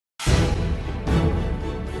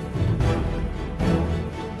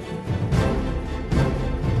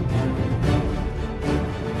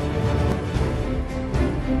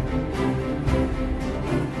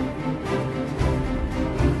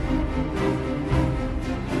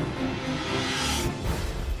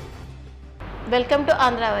Welcome to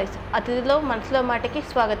Andhra voice. అతిథిలో మనసులో మాటకి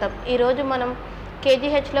స్వాగతం. ఈరోజు మనం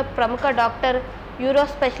కేజీహెచ్లో ప్రముఖ డాక్టర్ న్యూరో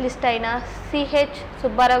స్పెషలిస్ట్ అయిన సిహెచ్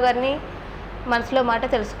సుబ్బారావు గారిని మనసులో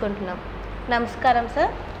మాట తెలుసుకుంటున్నాం. నమస్కారం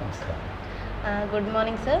sir. Good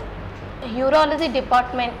morning sir. Urology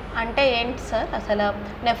department అంటే ఏంటి సార్? అసలు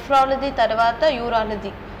నెఫ్రాలజీ తర్వాత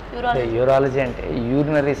యూరాలజీ అంటే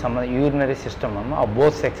యూరినరీ సిస్టమ్ అమ్మ.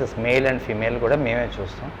 Both sexes male and female కూడా మేమే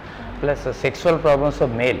చూస్తాం. Plus sexual problems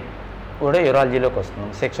of male కూడా యూరాలజీలోకి వస్తున్నాం.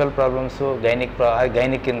 సెక్సువల్ ప్రాబ్లమ్స్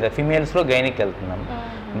గైనిక్ కింద ఫిమేల్స్లో గైనిక్ వెళ్తున్నాం.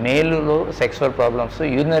 మేల్లో sexual problems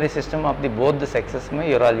urinary system of the both the sexes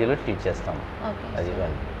యూరాలజీలో treat చేస్తాం. అది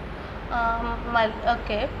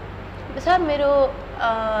ఓకే సార్. మీరు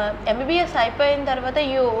ఎంబీబీఎస్ అయిపోయిన తర్వాత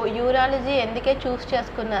యూరాలజీ ఎందుకే చూస్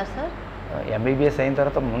చేసుకున్నారు సార్? ఎంబీబీఎస్ అయిన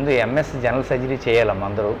తర్వాత ముందు ఎంఎస్ జనరల్ సర్జరీ చేయాలమ్మ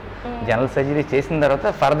అందరూ. జనరల్ సర్జరీ చేసిన తర్వాత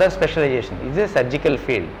ఫర్దర్ స్పెషలైజేషన్ ఇదే సర్జికల్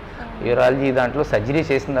ఫీల్డ్. యూరాలజీ దాంట్లో సర్జరీ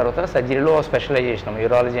చేసిన తర్వాత సర్జరీలో స్పెషలైజేషన్.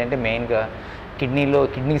 యూరాలజీ అంటే మెయిన్గా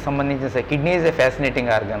కిడ్నీకి సంబంధించిన kidney is a fascinating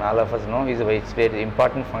organ. All of us no is it's very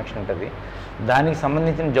important function ఉంటుంది. దానికి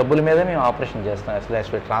సంబంధించిన జబ్బుల మీద మేము ఆపరేషన్ చేస్తాం.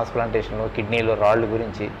 అసలు ట్రాన్స్ప్లాంటేషన్లో కిడ్నీలో రాళ్ళు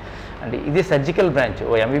గురించి అంటే ఇది సర్జికల్ బ్రాంచ్.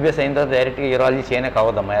 ఎంబీబీఎస్ అయిన తర్వాత డైరెక్ట్గా యూరాలజీ చేయనే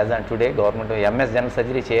కావద్దమ్మా. As on today government MS general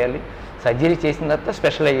surgery చేయాలి. సర్జరీ చేసిన తర్వాత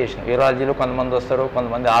స్పెషలైజేషన్. యూరాలజీలో కొంతమంది వస్తారు,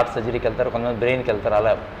 కొంతమంది హార్ట్ సర్జరీకి వెళ్తారు, కొంతమంది బ్రెయిన్కి వెళ్తారు.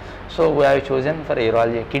 అలా so we have chosen for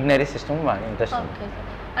urology. కిడ్నరీ system బాగా ఇంట్రెస్ట్.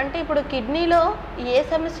 అంటే ఇప్పుడు కిడ్నీలో ఏ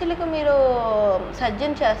సమస్యలకు మీరు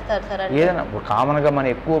సర్జన్ చేస్తారు సార్? ఏదైనా కామన్గా మన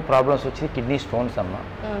ఎక్కువ ప్రాబ్లమ్స్ వచ్చి కిడ్నీ స్టోన్స్ అమ్మ.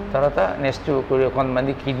 తర్వాత నెక్స్ట్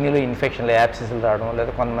కొంతమంది కిడ్నీలో ఇన్ఫెక్షన్లు యాప్సిస్లు రావడం,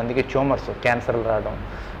 లేదా కొంతమందికి ట్యూమర్స్ క్యాన్సర్లు రావడం,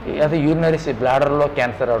 అదే యూరినరీ బ్లాడర్లో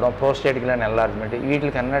క్యాన్సర్ రావడం, ప్రోస్టేట్ గ్లాండ్ ఎన్లార్జ్మెంట్,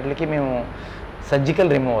 వీటికి అన్నిటికీ మేము సర్జికల్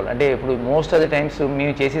రిమూవల్ అంటే ఇప్పుడు మోస్ట్ ఆఫ్ ద టైమ్స్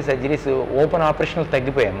మేము చేసే సర్జరీస్ ఓపెన్ ఆపరేషన్లు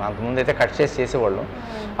తగ్గిపోయాం. అంతకుముందు అయితే కట్ చేసేవాళ్ళం.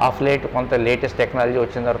 ఆఫ్ లేట్ కొంత లేటెస్ట్ టెక్నాలజీ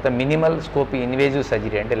వచ్చిన తర్వాత మినిమల్ స్కోపీ ఇన్వేజివ్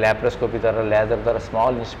సర్జరీ అంటే ల్యాప్రోస్కోపీ ద్వారా లేజర్ ద్వారా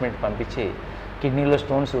స్మాల్ ఇన్స్ట్రుమెంట్ పంపించి కిడ్నీలో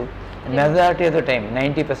stones majority of the time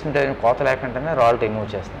 90% కోత లేకుండానే రాళ్ళు రిమూవ్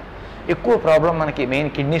చేస్తాం. ఎక్కువ ప్రాబ్లం మనకి మెయిన్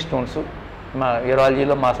కిడ్నీ స్టోన్స్. మా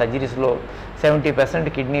యూరాలజీలో మా సర్జరీస్లో 70%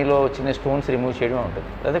 కిడ్నీలో వచ్చిన స్టోన్స్ రిమూవ్ చేయడం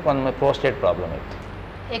ఉంటుంది. అదే కొంతమంది ప్రోస్టేట్ ప్రాబ్లం అయితే.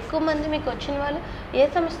 ఎక్కువ మంది మీకు వచ్చిన వాళ్ళు ఏ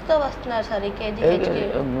సమస్యతో వస్తున్నారు సార్ ఈ కేజీహెచ్కి?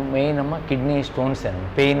 మెయిన్ అమ్మ కిడ్నీ స్టోన్స్ అండి.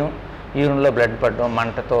 పెయిన్, యూరిన్లో బ్లడ్ పడడం,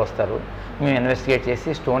 మంటతో వస్తారు. మేము ఇన్వెస్టిగేట్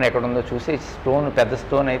చేసి స్టోన్ ఎక్కడుందో చూసి పెద్ద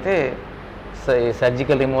స్టోన్ అయితే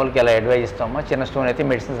సర్జికల్ రిమూవల్కి ఎలా అడ్వైజ్ ఇస్తామో, చిన్న స్టోన్ అయితే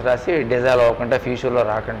మెడిసిన్స్ రాసి డిజాల్వ్ అవ్వకుండా ఫ్యూచర్లో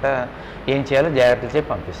రాకుండా ఏం చేయాలో జాగ్రత్తలు చెప్పి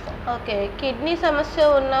పంపిస్తాం. ఓకే. కిడ్నీ సమస్య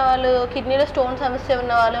ఉన్న వాళ్ళు, కిడ్నీలో స్టోన్ సమస్య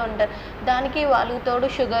ఉన్న వాళ్ళు ఉంటారు. దానికి వాళ్ళకి తోడు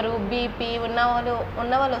షుగరు, బీపీ ఉన్న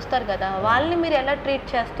వాళ్ళు వస్తారు కదా, వాళ్ళని మీరు ఎలా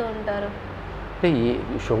ట్రీట్ చేస్తూ ఉంటారు? అంటే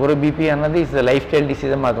షుగర్ బీపీ అన్నది ఇస్ లైఫ్ స్టైల్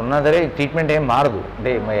డిసీజ్. అది ఉన్నదరే ట్రీట్మెంట్ ఏం మారదు.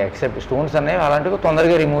 అంటే ఎక్సెప్ట్ స్టోన్స్ అనేవి అలాంటివి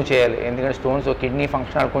తొందరగా రిమూవ్ చేయాలి. ఎందుకంటే స్టోన్స్ కిడ్నీ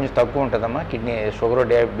ఫంక్షన్ కొంచెం తక్కువ ఉంటుందమ్మా. కిడ్నీ షుగర్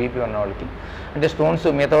బీపీ ఉన్న వాళ్ళకి అంటే స్టోన్స్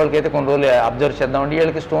మిగతా వాళ్ళకి అయితే కొన్ని రోజులు అబ్జర్వ్ చేద్దామంటే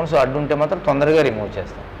వీళ్ళకి స్టోన్స్ అడ్డు ఉంటే మాత్రం తొందరగా రిమూవ్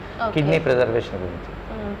చేస్తాం. కిడ్నీ ప్రిజర్వేషన్ గురించి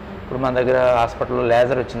ఇప్పుడు మన దగ్గర హాస్పిటల్లో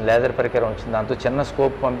లేజర్ పరికరం వచ్చింది. దాంతో చిన్న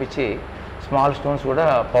స్కోప్ పంపించి స్మాల్ స్టోన్స్ కూడా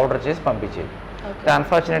పౌడర్ చేసి పంపించేది.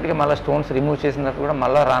 అన్ఫార్చునేట్గా మళ్ళీ స్టోన్స్ రిమూవ్ చేసిన తర్వాత కూడా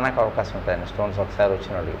మళ్ళీ రానాక అవకాశం ఉంటాయి స్టోన్స్ ఒకసారి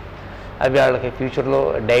వచ్చిన వాళ్ళకి. అవి వాళ్ళకి ఫ్యూచర్లో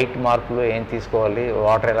డైట్ మార్పులు ఏం తీసుకోవాలి,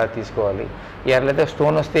 వాటర్ ఎలా తీసుకోవాలి, ఎర్లైతే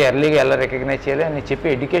స్టోన్ వస్తే ఎర్లీగా ఎలా రికగ్నైజ్ చేయాలి అని చెప్పి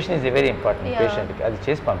ఎడ్యుకేషన్ ఈజ్ వెరీ ఇంపార్టెంట్ పేషెంట్కి. అది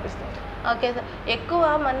చేసి పంపిస్తాం. Okay sir. ఎక్కువ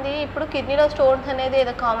మంది ఇప్పుడు కిడ్నీలో స్టోన్స్ అనేది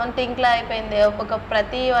ఏదో కామన్ థింగ్లా అయిపోయింది.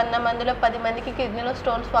 ప్రతి 100 మందిలో 10 మందికి కిడ్నీలో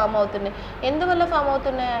స్టోన్స్ ఫామ్ అవుతున్నాయి. ఎందువల్ల ఫామ్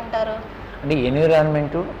అవుతున్నాయి అంటారు? అంటే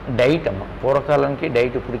ఎన్విరాన్మెంటు, డైట్ అమ్మ. పూర్వకాలానికి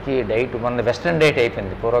డైట్ ఇప్పటికి డైట్ మన వెస్ట్రన్ డైట్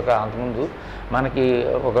అయిపోయింది. అంతకుముందు మనకి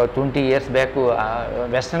ఒక 20 years బ్యాక్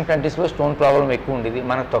వెస్ట్రన్ కంట్రీస్లో స్టోన్ ప్రాబ్లం ఎక్కువ ఉండేది,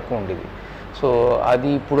 మనకు తక్కువ ఉండేది. సో అది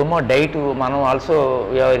ఇప్పుడేమో డైట్ మనం also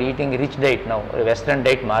you're eating rich diet now. Western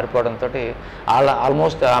diet మారిపోవడంతో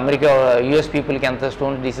almost America US పీపుల్కి ఎంత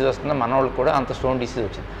స్టోన్ డిసీజ్ వస్తుందో మన వాళ్ళకి కూడా అంత స్టోన్ డిసీజ్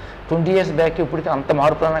వచ్చింది. 20 years బ్యాక్ ఇప్పటికి అంత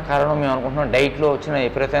మార్పులు అన్న కారణం మేము అనుకుంటున్నాం డైట్లో వచ్చిన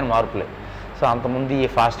విపరీతమైన మార్పులే. సో అంతకుముందు ఈ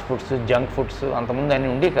ఫాస్ట్ ఫుడ్స్, జంక్ ఫుడ్స్ అంతకుముందు అన్నీ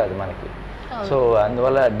ఉండే కాదు మనకి. సో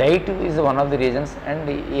అందువల్ల diet is one of the reasons. And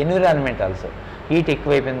environment also heat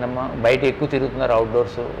ఎక్కువైపోయిందమ్మా. బయట ఎక్కువ తిరుగుతున్నారు,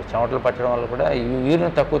 అవుట్డోర్స్ చెమటలు పట్టడం వల్ల కూడా యూరిన్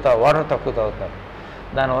వాటర్ తక్కువ తాగుతున్నారు.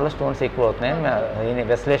 దానివల్ల స్టోన్స్ ఎక్కువ అవుతున్నాయని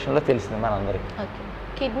విశ్లేషణలో తెలిసింది మనందరికీ.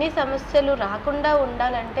 కిడ్నీ సమస్యలు రాకుండా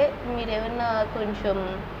ఉండాలంటే మీరు ఏమైనా కొంచెం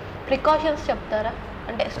ప్రికాషన్స్ చెప్తారా?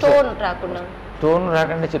 అంటే స్టోన్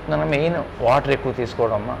రాకుండా చెప్తున్నాను. మెయిన్ వాటర్ ఎక్కువ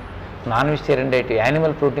తీసుకోవడం అమ్మా. Non vegetarian diet,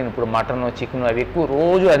 animal protein, ఇప్పుడు మటన్, చికెన్ అవి ఎక్కువ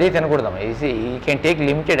రోజు అదే తినకూడదమ్మా. You can take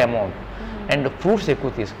limited amount. And fruits ఎక్కువ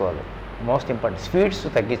తీసుకోవాలి. మోస్ట్ ఇంపార్టెంట్ స్వీట్స్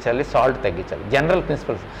తగ్గించాలి, సాల్ట్ తగ్గించాలి. జనరల్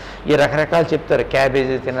ప్రిన్సిపల్స్ ఈ రకరకాలు చెప్తారు.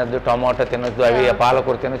 క్యాబేజీ తినద్దు, టమాటో తినద్దు, అవి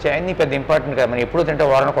పాలకూర తినొచ్చు, అన్నీ పెద్ద ఇంపార్టెంట్ కాదు. మనం ఎప్పుడు తింటే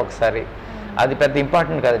వారానికి ఒకసారి, అది పెద్ద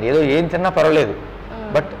ఇంపార్టెంట్ కాదు. ఏదో ఏం తిన్నా పర్వాలేదు,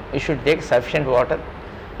 but you should take sufficient water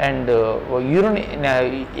and urine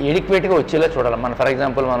ఎడిక్వేట్గా వచ్చేలా చూడాలి. మన ఫర్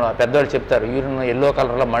ఎగ్జాంపుల్ మన పెద్దవాళ్ళు చెప్తారు యూరిన్ ఎల్లో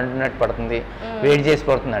కలర్లో మండినట్టు పడుతుంది, వేడి చేసి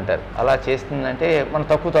పడుతుంది అంటారు. అలా చేస్తుందంటే మనం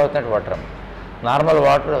తక్కువ తాగుతున్నట్టు వాటర్. నార్మల్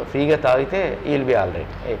వాటర్ ఫ్రీగా తాగితే will be all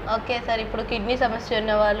right. Okay sir, ఇప్పుడు కిడ్నీ సమస్య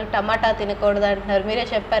ఉన్న వాళ్ళు టమాటా తినకూడదు అంటున్నారు, మీరే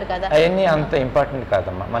చెప్పారు కదా. అవన్నీ అంత ఇంపార్టెంట్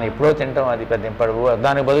కాదమ్మా, మనం ఎప్పుడో తింటాం, అది పెద్ద ఇంపార్టెంట్.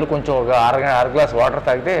 దానికి బదులు కొంచెం ఒక అర గ్లాస్ వాటర్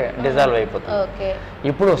తాగితే డిజాల్వ్ అయిపోతుంది. ఓకే,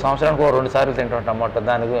 ఇప్పుడు సంవత్సరానికి 2 సార్లు తింటాం టమాటా,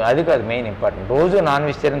 దానికి అది కాదు మెయిన్ ఇంపార్టెంట్. రోజు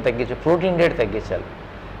నాన్ వెజిటేరియన్ తగ్గించి ప్రోటీన్ డేట్ తగ్గించాలి.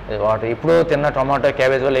 వాటర్ ఇప్పుడు తిన్న టమాటో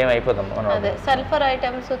క్యాబేజ్ వల్ల ఏమైపోతాం మనం. సల్ఫర్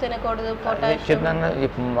ఐటమ్స్ తినకూడదు,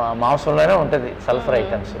 మాంసంలోనే ఉంటుంది sulphur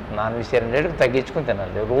items. Non vegetarian rate తగ్గించుకుని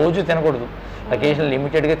తినాలి, రోజు తినకూడదు. అకేషన్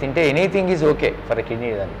లిమిటెడ్గా తింటే anything is okay for kidney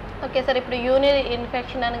దాన్ని. ఓకే సార్, ఇప్పుడు యూరిన్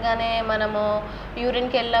ఇన్ఫెక్షన్ అనగానే మనము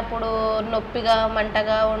యూరిన్కి వెళ్ళినప్పుడు నొప్పిగా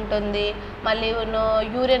మంటగా ఉంటుంది, మళ్ళీ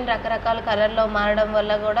యూరిన్ రకరకాల కలర్లో మారడం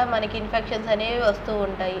వల్ల కూడా మనకి ఇన్ఫెక్షన్స్ అనేవి వస్తూ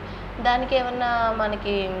ఉంటాయి. దానికి ఏమన్నా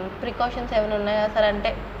మనకి ప్రికాషన్స్ ఏమైనా ఉన్నాయా సార్?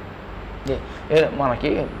 అంటే మనకి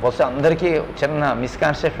బస్సు అందరికీ చిన్న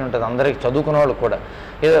మిస్కాన్సెప్షన్ ఉంటుంది, అందరికీ చదువుకున్న వాళ్ళు కూడా.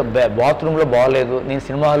 ఏదో బాత్రూంలో బాగాలేదు, నేను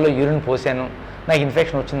సినిమా హాల్లో యూరిన్ పోసాను, నాకు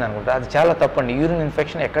ఇన్ఫెక్షన్ వచ్చింది అనుకుంటా. అది చాలా తప్పండి. యూరిన్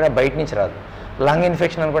ఇన్ఫెక్షన్ ఎక్కడ బయట నుంచి రాదు. లంగ్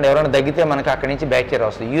ఇన్ఫెక్షన్ అనుకోండి, ఎవరైనా దగ్గితే మనకి అక్కడి నుంచి బ్యాక్టీరియా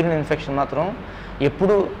వస్తుంది. యూరిన్ ఇన్ఫెక్షన్ మాత్రం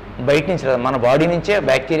ఎప్పుడు బయట నుంచి రాదు, మన బాడీ నుంచే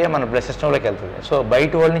బ్యాక్టీరియా మన బ్లడ్ సిస్టంలోకి వెళ్తుంది. సో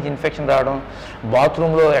బయట వాళ్ళ నుంచి ఇన్ఫెక్షన్ రావడం,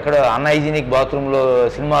 బాత్రూంలో ఎక్కడ అన్హైజీనిక్ బాత్రూంలో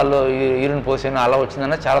సినిమాల్లో యూరిన్ పోసాను అలా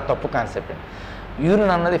వచ్చిందన్న చాలా తప్పు కాన్సెప్ట్.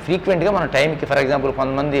 యూరిన్ అన్నది ఫ్రీక్వెంట్గా మన టైంకి, ఫర్ ఎగ్జాంపుల్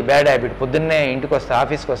కొంతమంది బ్యాడ్ హ్యాబిట్, పొద్దున్నే ఇంటికి వస్తారు,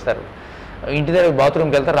 ఆఫీస్కి వస్తారు, ఇంటి దగ్గర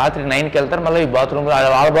బాత్రూమ్కి వెళ్తారు, రాత్రి 9కి వెళ్తారు, మళ్ళీ ఈ బాత్రూమ్లో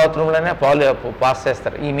వాళ్ళ బాత్రూంలోనే పాస్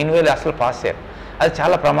చేస్తారు. ఈ మినివేలు అసలు పాస్ చేయరు. అది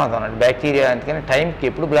చాలా ప్రమాదం అన్నట్టు బ్యాక్టీరియా. అందుకని టైంకి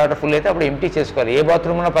ఎప్పుడు బ్లాడర్ ఫుల్ అయితే అప్పుడు ఎంటీ చేసుకోవాలి. ఏ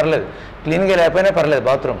బాత్రూమ్ ఉన్నా పర్లేదు, క్లీన్గా లేకపోయినా పర్లేదు,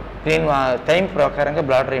 బాత్రూమ్ క్లీన్ టైం ప్రకారంగా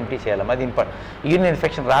బ్లాడర్ ఎంటీ చేయాలి. అది ఇంపార్టెంట్. యూరిన్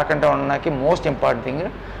ఇన్ఫెక్షన్ రాకుండా ఉండడానికి మోస్ట్ ఇంపార్టెంట్ థింగ్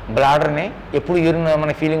బ్లాడర్ని ఎప్పుడు యూరిన్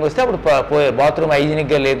మన ఫీలింగ్ వస్తే అప్పుడు బాత్రూమ్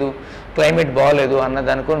హైజీనిక్గా లేదు, క్లైమేట్ బాగోలేదు అన్న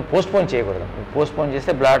దానికొని పోస్ట్పోన్ చేయకూడదు. పోస్ట్పోన్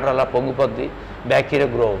చేస్తే బ్లాడర్ అలా పొంగిపోద్ది, బ్యాక్టీరియా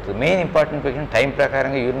గ్రో అవుతుంది. మెయిన్ ఇంపార్టెంట్ పేషెంట్ టైం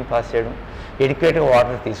ప్రకారంగా యూరిన్ పాస్ చేయడం, ఎడిక్వేట్గా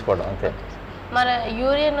వాటర్ తీసుకోవడం, అంతే. మన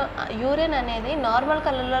యూరిన్ అనేది నార్మల్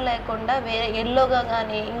కలర్లో లేకుండా వేరే ఎల్లోగా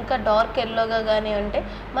కానీ ఇంకా డార్క్ ఎల్లోగా కానీ అంటే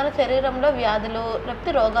మన శరీరంలో వ్యాధులు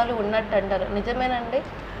లేకపోతే రోగాలు ఉన్నట్టు అంటారు, నిజమేనండి?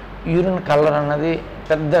 యూరిన్ కలర్ అన్నది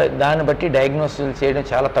పెద్ద దాన్ని బట్టి డయాగ్నోసిస్ చేయడం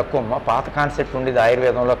చాలా తక్కువ. మా పాత కాన్సెప్ట్ ఉండేది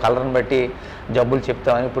ఆయుర్వేదంలో, కలర్ని బట్టి జబ్బులు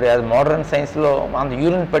చెప్తామని. ఇప్పుడు అది మోడర్న్ సైన్స్లో అంత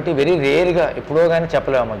యూరిన్ బట్టి వెరీ రేర్గా ఎప్పుడో కానీ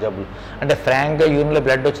చెప్పలేము జబ్బులు. అంటే ఫ్రాంక్గా యూరిన్లో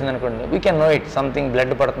బ్లడ్ వచ్చిందనుకోండి, we can no it something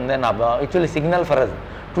blood పడుతుంది అని it will signal for us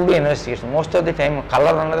to do investigation. Most of the time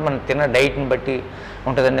colour అన్నది మనం తిన్న డైట్ని బట్టి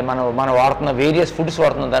ఉంటుందండి. మనం వాడుతున్న వేరియస్ ఫుడ్స్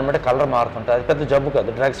వాడుతున్నాం, దాన్ని బట్టి కలర్ మారుతుంటుంది. అది పెద్ద జబ్బు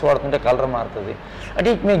కాదు. డ్రగ్స్ వాడుతుంటే కలర్ మారుతుంది. అంటే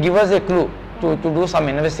it may give us A clue to do some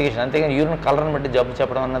investigation. అంతేగాని యూరిన్ కలర్ని బట్టి జబ్బు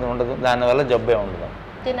చెప్పడం అన్నది ఉండదు, దానివల్ల జబ్బే ఉండదు.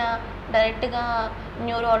 డైరెక్ట్గా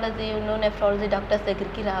న్యూరాలజీ నెఫ్రాలజీ డాక్టర్స్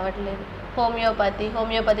దగ్గరికి రావట్లేదు,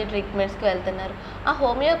 హోమియోపతి ట్రీట్మెంట్స్కి వెళ్తున్నారు. ఆ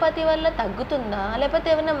హోమియోపతి వల్ల తగ్గుతుందా, లేకపోతే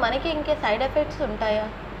ఏమైనా మనకి ఇంకే సైడ్ ఎఫెక్ట్స్ ఉంటాయా?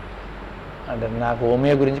 అంటే నాకు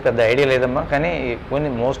హోమియో గురించి పెద్ద ఐడియా లేదమ్మా, కానీ కొన్ని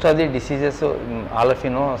most of the diseases all of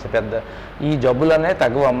you know పెద్ద ఈ జబ్బులు అనేవి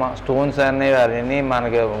తగ్గవమ్మా. స్టోన్స్ అనేవి అవన్నీ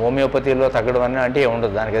మనకి హోమియోపతిలో తగ్గడం అని అంటే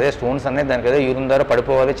ఉండదు. దానికి అదే స్టోన్స్ అనేది దానికి అదే యూరిన్ ద్వారా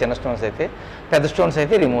పడిపోవాలి. చిన్న స్టోన్స్ అయితే, పెద్ద స్టోన్స్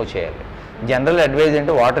అయితే రిమూవ్ చేయాలి. జనరల్ అడ్వైజ్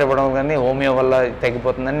అంటే వాటర్ ఇవ్వడం కానీ హోమియో వల్ల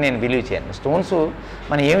తగ్గిపోతుందని నేను బిలీవ్ చేయను. స్టోన్స్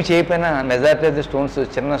మనం ఏమి చేయకపోయినా మెజారిటీ ఆఫ్ ది స్టోన్స్,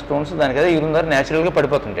 చిన్న స్టోన్స్ దానికి అదే యూరిన్ ద్వారా న్యాచురల్గా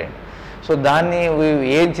పడిపోతుంటాయండి. సో దాన్ని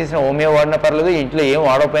ఏం చేసినా హోమియో వాడినా పర్లేదు, ఇంట్లో ఏం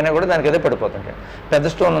వాడకపోయినా కూడా దానికి అదే పడిపోతుంటాయి. పెద్ద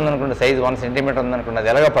స్టోన్ ఉందనుకోండి, సైజ్ 1 సెంటీమీటర్ ఉందనుకోండి,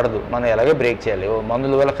 అది ఎలాగ పడదు, మనం ఎలాగే బ్రేక్ చేయాలి.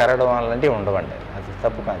 మందుల వల్ల కరగడం అలాంటివి ఉండవండి, అది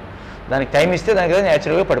తప్పు కాదు. దానికి టైం ఇస్తే దానికి అదే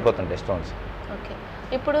న్యాచురల్గా పడిపోతుంటాయి స్టోన్స్. ఓకే,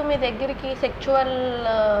 ఇప్పుడు మీ దగ్గరికి సెక్షువల్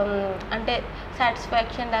అంటే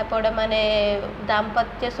సాటిస్ఫాక్షన్ లేకపోవడం అనే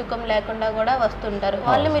దాంపత్య సుఖం లేకుండా కూడా వస్తుంటారు,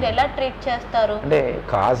 వాళ్ళు మీరు ఎలా ట్రీట్ చేస్తారు? అంటే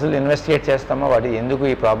కాజులు ఇన్వెస్టిగేట్ చేస్తామో వాటి ఎందుకు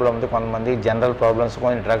ఈ ప్రాబ్లం ఉంది. కొంతమంది జనరల్ ప్రాబ్లమ్స్,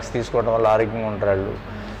 కొన్ని డ్రగ్స్ తీసుకోవడం వల్ల ఆరోగ్యంగా ఉంటారు.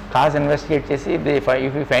 కాజ్ ఇన్వెస్టిగేట్ చేసి if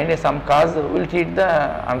you find a some cause will treat the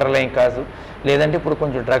underline కాజు. లేదంటే ఇప్పుడు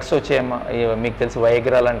కొంచెం డ్రగ్స్ వచ్చాయమ్మా, మీకు తెలిసి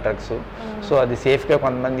వైగ్రా లాంటి డ్రగ్స్. సో అది సేఫ్గా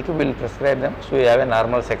కొంతమందికి will prescribe them. So have a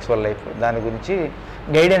normal sexual life. దాని గురించి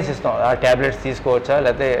గైడెన్స్ ఇస్తాం. ఆ ట్యాబ్లెట్స్ తీసుకోవచ్చా,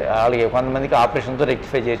 లేకపోతే వాళ్ళకి కొంతమందికి ఆపరేషన్తో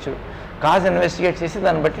రెక్టిఫై చేయొచ్చు. కాజ్ ఇన్వెస్టిగేట్ చేసి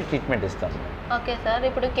దాన్ని బట్టి ట్రీట్మెంట్ ఇస్తాం. ఓకే సార్,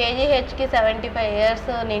 ఇప్పుడు కేజీహెచ్కి 75 years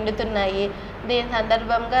నిండుతున్నాయి. దీని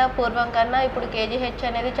సందర్భంగా పూర్వం కన్నా ఇప్పుడు కేజీహెచ్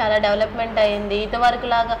అనేది చాలా డెవలప్మెంట్ అయ్యింది. ఇంతవరకు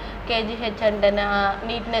లాగా కేజీహెచ్ అంటే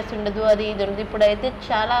నీట్నెస్ ఉండదు, అది ఇది ఉండదు. ఇప్పుడైతే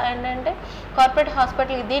చాలా ఏంటంటే కార్పొరేట్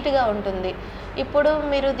హాస్పిటల్ ధీటుగా ఉంటుంది. ఇప్పుడు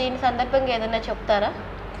మీరు దీని సందర్భంగా ఏదైనా చెప్తారా?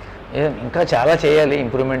 ఇంకా చాలా చేయాలి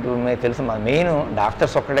ఇంప్రూవ్మెంట్. మీకు తెలుసు మెయిన్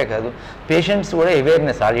డాక్టర్స్ ఒక్కడే కాదు, పేషెంట్స్ కూడా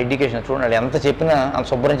అవేర్నెస్, వాళ్ళ ఎడ్యుకేషన్ చూడండి. ఎంత చెప్పినా అంత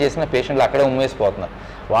శుభ్రం చేసినా పేషెంట్లు అక్కడే ఉమ్మేసిపోతున్నారు.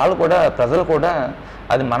 వాళ్ళు కూడా, ప్రజలు కూడా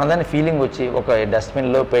అది మనదాని ఫీలింగ్ వచ్చి ఒక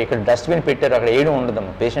డస్ట్బిన్లో ఇక్కడ డస్ట్బిన్ పెట్టారు అక్కడ వేయడం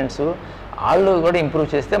ఉండదమ్మా. పేషెంట్స్ వాళ్ళు కూడా ఇంప్రూవ్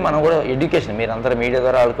చేస్తే మనం కూడా ఎడ్యుకేషన్, మీరు అందరూ మీడియా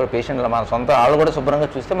ద్వారా వాళ్ళు కూడా పేషెంట్లు మన సొంత వాళ్ళు కూడా శుభ్రంగా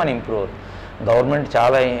చూస్తే మనం ఇంప్రూవ్ అవుతుంది. గవర్నమెంట్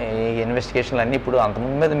చాలా ఇన్వెస్టిగేషన్లు అన్నీ ఇప్పుడు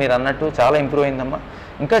అంతకుముందు మీద మీరు అన్నట్టు చాలా ఇంప్రూవ్ అయిందమ్మా.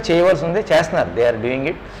 ఇంకా చేయవలసి ఉంది, చేస్తున్నారు, దే ఆర్ డూయింగ్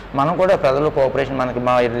ఇట్. మనం కూడా ప్రజల కోఆపరేషన్, మనకి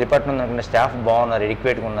మా డిపార్ట్మెంట్ స్టాఫ్ బాగున్నారు,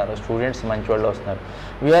 ఎడ్యుకేట్గా ఉన్నారు, స్టూడెంట్స్ మంచి వాళ్ళు వస్తున్నారు.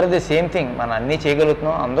 వీఆర్ ది సేమ్ థింగ్, మనం అన్నీ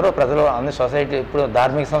చేయగలుగుతున్నాం. అందరూ ప్రజలు, అందరూ సొసైటీ, ఇప్పుడు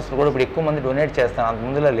ధార్మిక సంస్థలు కూడా ఇప్పుడు ఎక్కువ మంది డొనేట్ చేస్తాం,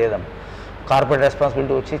 అంతకుముందులో లేదమ్మా. కార్పొరేట్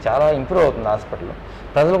రెస్పాన్సిబిలిటీ వచ్చి చాలా ఇంప్రూవ్ అవుతుంది హాస్పిటల్లో.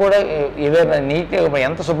 ప్రజలు కూడా ఏవైనా నీట్గా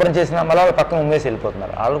ఎంత శుభ్రం చేసినా మళ్ళీ వాళ్ళు పక్కన ఉమ్మేసి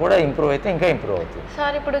వెళ్ళిపోతున్నారు. వాళ్ళు కూడా ఇంప్రూవ్ అయితే ఇంకా ఇంప్రూవ్ అవుతుంది.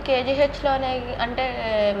 సార్ ఇప్పుడు కేజీహెచ్లోనే అంటే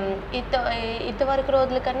ఇంతవరకు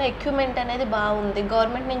రోజుల కన్నా ఎక్విప్మెంట్ అనేది బాగుంది,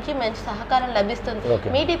 గవర్నమెంట్ నుంచి మంచి సహకారం లభిస్తుంది.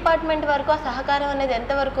 మీ డిపార్ట్మెంట్ వరకు ఆ సహకారం అనేది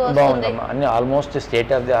ఎంతవరకు వస్తుంది? అన్ని almost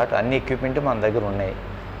state of the art అన్ని ఎక్విప్మెంట్ మన దగ్గర ఉన్నాయి.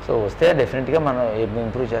 సో వస్తే డెఫినెట్గా మనం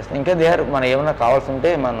ఇంప్రూవ్ చేస్తాం. ఇంకా మనం ఏమైనా కావాల్సి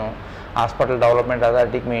ఉంటే మనం హాస్పిటల్ డెవలప్మెంట్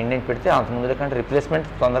అథారిటీకి మేము ఇండియన్ పెడితే అంత ముందు కంటే రిప్లేస్మెంట్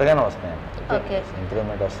తొందరగానే వస్తాయి,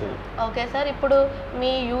 ఇంప్రూవ్మెంట్ వస్తుంది. ఓకే సార్, ఇప్పుడు మీ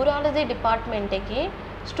యూరాలజీ డిపార్ట్మెంట్కి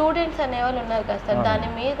స్టూడెంట్స్ అనేవాళ్ళు ఉన్నారు కదా సార్, దాని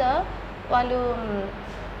మీద వాళ్ళు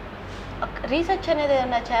రీసెర్చ్ అనేది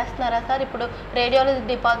ఏమైనా చేస్తున్నారా సార్? ఇప్పుడు రేడియాలజీ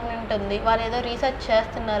డిపార్ట్మెంట్ ఉంది, వాళ్ళు ఏదో రీసెర్చ్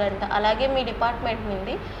చేస్తున్నారంట, అలాగే మీ డిపార్ట్మెంట్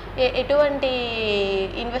నుండి ఎటువంటి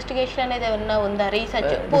ఇన్వెస్టిగేషన్ అనేది ఏమన్నా ఉందా?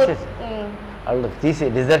 రీసెర్చ్ వాళ్ళు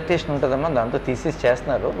డిజర్టేషన్ ఉంటుందమ్మా, దాంతో థీసిస్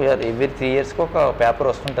చేస్తున్నారు. ఎవ్రీ 3 yearsకి ఒక పేపర్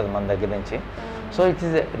వస్తుంటుంది మన దగ్గర నుంచి. సో ఇట్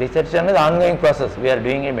ఈస్ రీసెర్చ్ అనేది ongoing process. We are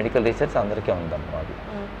doing a medical research అందరికీ ఉందమ్మా అది.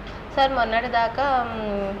 సార్ మొన్నటి దాకా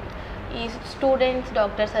ఈ స్టూడెంట్స్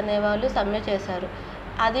డాక్టర్స్ అనేవాళ్ళు సమ్మె చేశారు,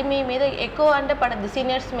 అది మీ మీద ఎక్కువ అంటే పడద్ది,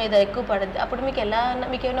 సీనియర్స్ మీద ఎక్కువ పడద్ది. అప్పుడు మీకు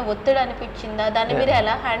ఏమైనా ఒత్తిడి అనిపించిందా? దాన్ని మీరు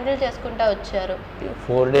ఎలా హ్యాండిల్ చేసుకుంటూ వచ్చారు?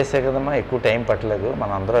 4 days కదమ్మా, ఎక్కువ టైం పట్టలేదు.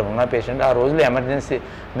 మన అందరం ఉన్న పేషెంట్ ఆ రోజులో ఎమర్జెన్సీ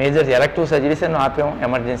మేజర్ ఎలక్టివ్ సర్జరీస్ అని ఆపాము,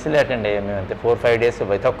 ఎమర్జెన్సీలో అటెండ్ అయ్యాము మేము అంతే. 4-5 days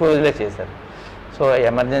తక్కువ రోజులే చేశారు. సో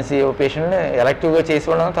ఎమర్జెన్సీ పేషెంట్ని ఎలక్టివ్గా చేసి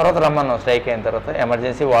వాళ్ళని తర్వాత రమ్మన్నాం, స్ట్రైక్ అయిన తర్వాత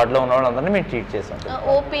ఎమర్జెన్సీ వార్డులో ఉన్న వాళ్ళందరినీ మేము ట్రీట్ చేసాం.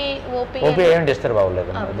 ఓపీ ఏం డిస్టర్బ్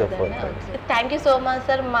అవ్వలేదు. Thank you so much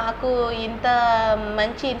sir, మాకు ఇంత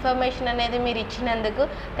మంచి ఇన్ఫర్మేషన్ అనేది మీరు ఇచ్చినందుకు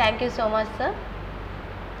thank you so much sir.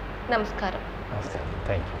 నమస్కారం. నమస్కారం,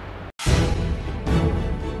 థ్యాంక్ యూ.